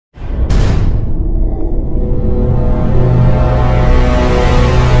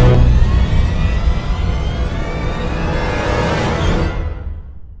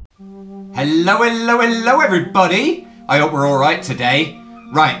Hello everybody. I hope we're alright today.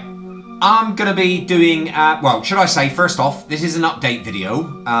 Right, I'm going to be doing, well, should I say, first off, this is an update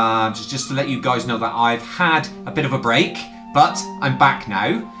video, just to let you guys know that I've had a bit of a break, but I'm back now,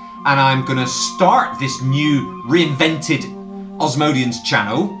 and I'm going to start this new reinvented Ozmodions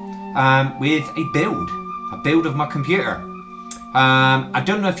channel with a build of my computer. I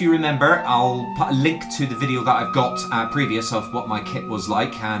don't know if you remember, I'll put a link to the video that I've got previous of what my kit was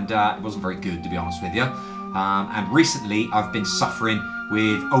like, and it wasn't very good, to be honest with you. And recently I've been suffering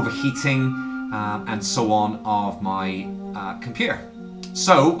with overheating and so on of my computer.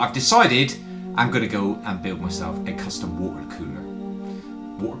 So I've decided I'm going to go and build myself a custom water cooler.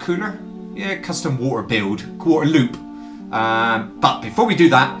 Water cooler? Yeah, custom water build, water loop. But before we do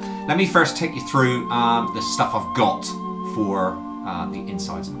that, let me first take you through the stuff I've got for the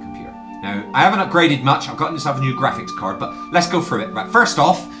insides of my computer. Now, I haven't upgraded much. I've got myself a new graphics card, but let's go through it. Right, first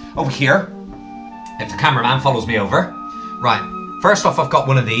off, over here, if the cameraman follows me over. Right, first off, I've got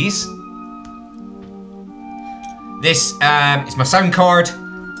one of these. This is my sound card,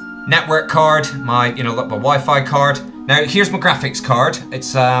 network card, my, my Wi-Fi card. Now, here's my graphics card.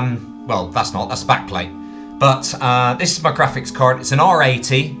 It's, well, that's the backplate. But this is my graphics card. It's an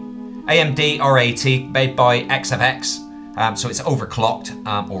R80, AMD R80, made by XFX. So it's overclocked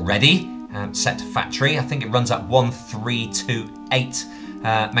already, set to factory. I think it runs at 1328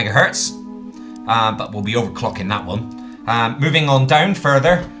 megahertz, but we'll be overclocking that one. Moving on down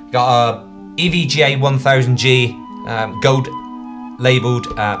further, got a EVGA 1000G gold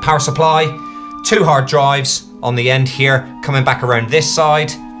labeled power supply, 2 hard drives on the end here. Coming back around this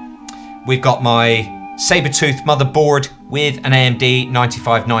side, we've got my Sabertooth motherboard with an AMD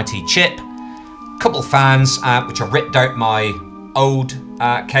 9590 chip. Couple fans, which I ripped out my old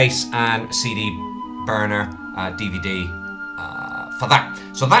case, and CD burner, DVD for that.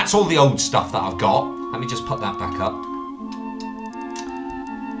 So that's all the old stuff that I've got. Let me just put that back up.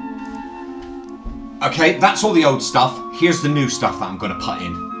 Okay, that's all the old stuff. Here's the new stuff that I'm going to put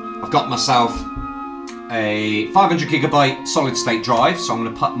in. I've got myself a 500GB solid state drive, so I'm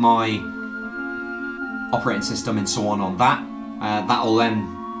going to put my operating system and so on that. That'll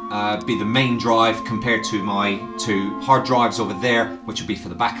then be the main drive compared to my 2 hard drives over there, which will be for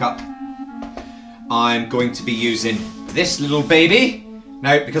the backup. I'm going to be using this little baby.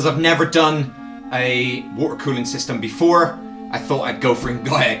 Now, because I've never done a water cooling system before, I thought I'd go for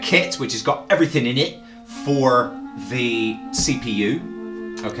a kit which has got everything in it for the CPU.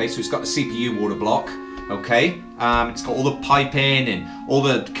 Okay, so it's got the CPU water block. Okay, it's got all the piping and all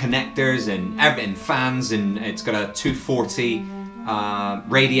the connectors and everything, fans, and it's got a 240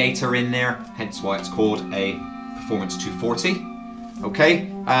 radiator in there, hence why it's called a Performance 240. Okay,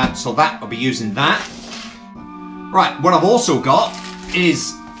 so I'll be using that. Right, what I've also got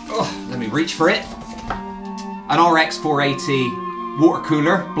is, let me reach for it, an RX 480 water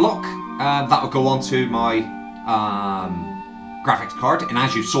cooler block. That will go onto my graphics card, and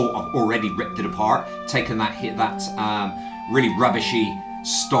as you saw, I've already ripped it apart, taken that really rubbishy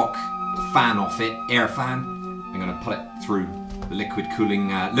stock fan off it, air fan. I'm going to put it through the liquid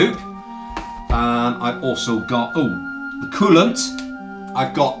cooling loop. I've also got, the coolant.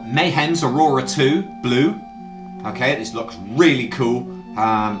 I've got Mayhem's Aurora 2 blue. Okay, this looks really cool.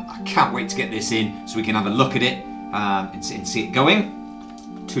 I can't wait to get this in so we can have a look at it and see it going.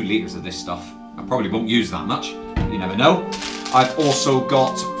 2 litres of this stuff. I probably won't use that much. You never know. I've also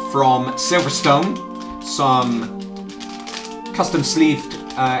got from Silverstone some custom sleeved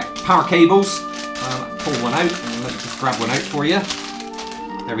power cables. Pull one out, and let me just grab one out for you.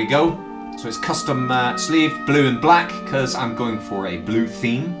 There we go. So it's custom sleeved, blue and black, because I'm going for a blue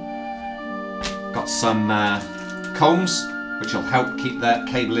theme. Got some combs, which will help keep that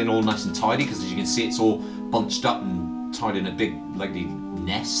cable in all nice and tidy, because as you can see, it's all bunched up and tied in a big, likely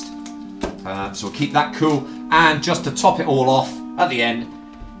nest. So we'll keep that cool. And just to top it all off, at the end,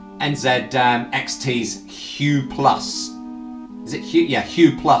 NZ XT's Hue Plus. Is it Hue? Yeah,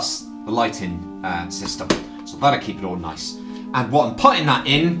 Hue Plus, the lighting system. So that'll keep it all nice. And what I'm putting that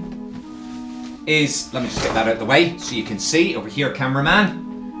in is, let me just get that out of the way so you can see over here,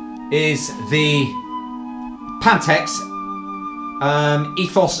 cameraman, is the Pantex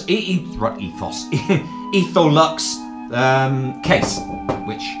Etholux case,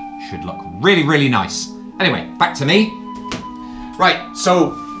 which should look really, really nice. Anyway, back to me. Right,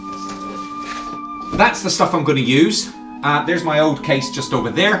 so that's the stuff I'm going to use. There's my old case just over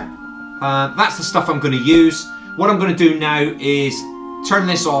there. That's the stuff I'm going to use. What I'm going to do now is turn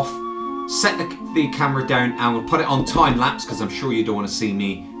this off, set the camera down, and we'll put it on time lapse, because I'm sure you don't want to see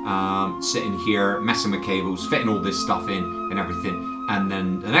me sitting here messing with cables, fitting all this stuff in and everything. And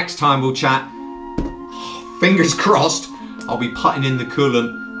then the next time we'll chat, fingers crossed, I'll be putting in the coolant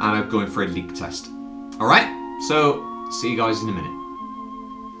and I'm going for a leak test. Alright, so see you guys in a minute.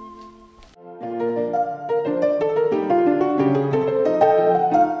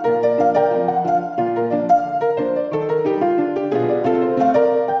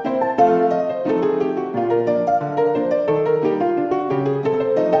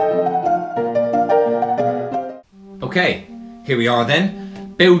 Okay, here we are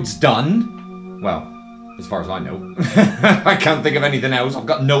then. Build's done. Well, as far as I know. I can't think of anything else. I've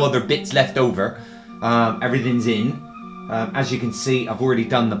got no other bits left over. Everything's in. As you can see, I've already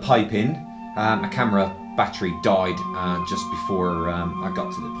done the piping. My camera battery died just before I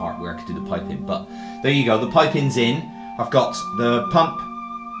got to the part where I could do the piping. But there you go, the piping's in. I've got the pump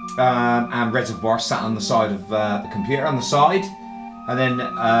and reservoir sat on the side of the computer on the side. And then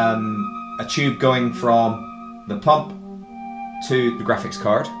a tube going from the pump to the graphics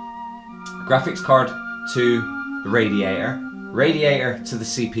card, to the radiator to the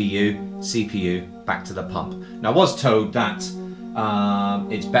CPU back to the pump. Now I was told that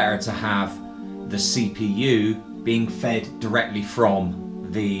it's better to have the CPU being fed directly from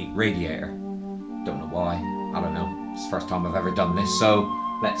the radiator. Don't know why, I don't know. It's the first time I've ever done this, so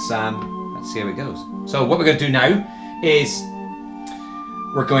let's see how it goes. So what we're going to do now is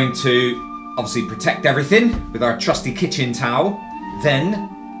we're going to obviously protect everything with our trusty kitchen towel. Then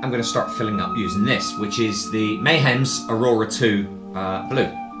I'm going to start filling up using this, which is the Mayhem's Aurora 2 blue.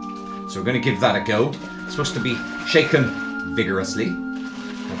 So we're going to give that a go. It's supposed to be shaken vigorously.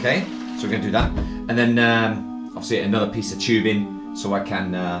 Okay, so we're going to do that. And then obviously another piece of tubing so I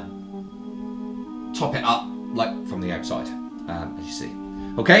can top it up like from the outside, as you see.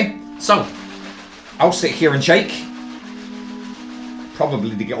 Okay, so I'll sit here and shake.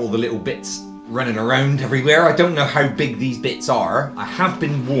 Probably to get all the little bits running around everywhere. I don't know how big these bits are. I have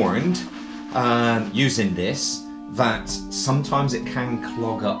been warned using this that sometimes it can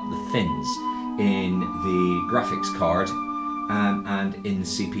clog up the fins in the graphics card and in the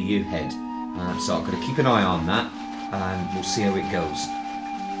CPU head. So I've got to keep an eye on that and we'll see how it goes.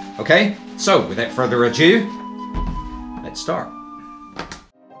 Okay, so without further ado, let's start.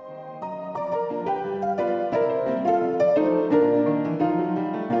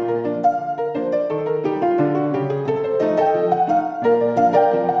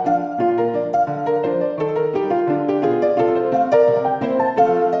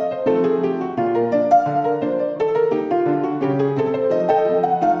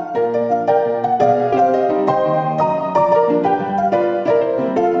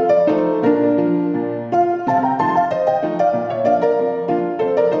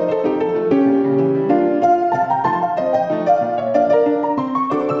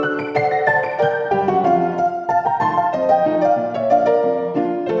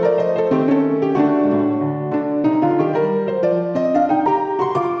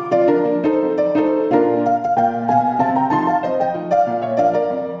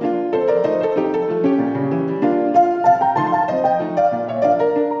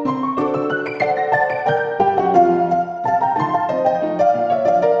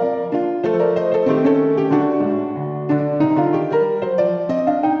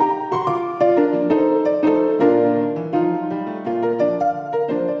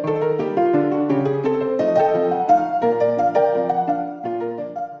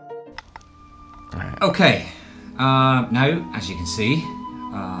 Okay, now as you can see,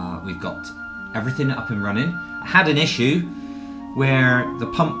 we've got everything up and running. I had an issue where the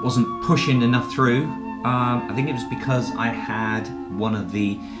pump wasn't pushing enough through. I think it was because I had one of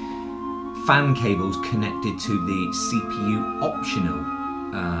the fan cables connected to the CPU optional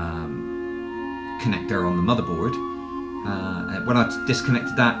connector on the motherboard. When I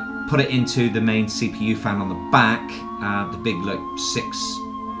disconnected that, put it into the main CPU fan on the back, the big like 6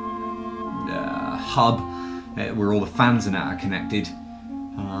 hub where all the fans and that are connected,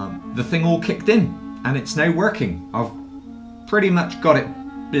 the thing all kicked in and it's now working. I've pretty much got it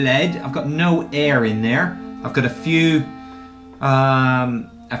bled. I've got no air in there. I've got a few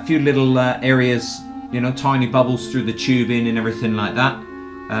little areas, you know, tiny bubbles through the tubing and everything like that,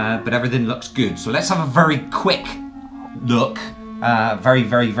 but everything looks good. So let's have a very quick look,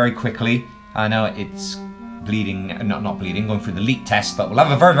 very quickly. I know it's bleeding, not bleeding, going through the leak test, but we'll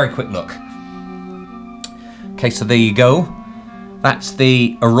have a very quick look. Okay, so there you go. That's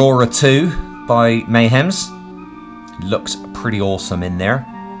the Aurora 2 by Mayhem's. Looks pretty awesome in there.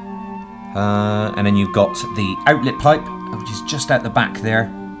 And then you've got the outlet pipe, which is just out the back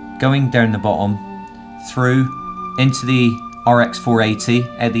there, going down the bottom, through into the RX 480,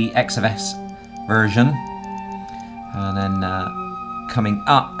 the XFS version, and then coming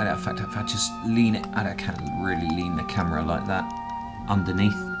up. And in fact, if I just lean it, I can't really lean the camera like that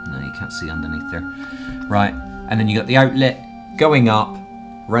underneath. No, you can't see underneath there. Right, and then you got the outlet going up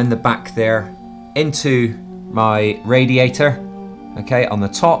around the back there into my radiator, okay, on the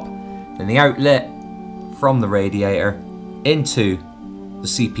top. Then the outlet from the radiator into the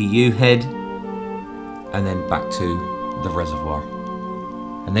CPU head, and then back to the reservoir.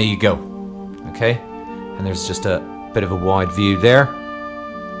 And there you go, okay? And there's just a bit of a wide view there.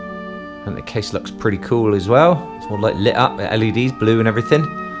 And the case looks pretty cool as well. It's all like lit up, LEDs, blue and everything.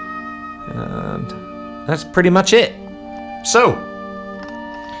 And that's pretty much it. So,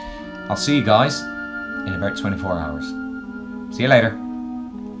 I'll see you guys in about 24 hours. See you later.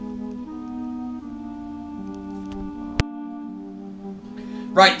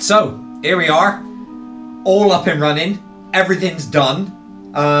 Right, so here we are, all up and running. Everything's done.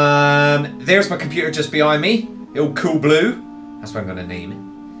 There's my computer just behind me, the old Cool Blue. That's what I'm going to name it.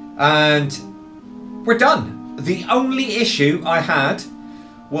 And we're done. The only issue I had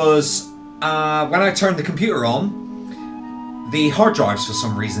was when I turned the computer on, the hard drives for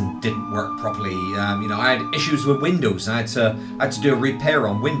some reason didn't work properly. You know, I had issues with Windows. I had to do a repair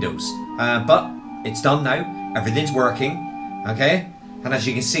on Windows, but it's done now. Everything's working. Okay. And as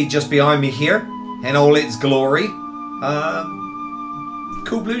you can see just behind me here, in all its glory,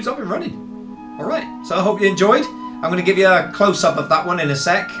 Cool Blue's up and running. Alright, so I hope you enjoyed. I'm going to give you a close-up of that one in a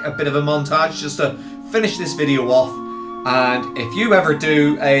sec, a bit of a montage just to finish this video off. And if you ever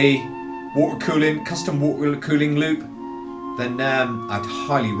do a custom water cooling loop, then I'd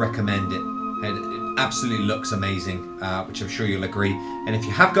highly recommend it. It absolutely looks amazing, which I'm sure you'll agree. And if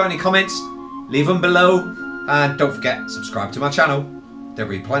you have got any comments, leave them below. And don't forget, subscribe to my channel. There'll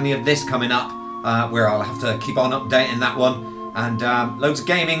be plenty of this coming up, where I'll have to keep on updating that one, and loads of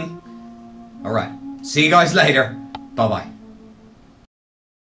gaming. Alright, see you guys later. Bye bye.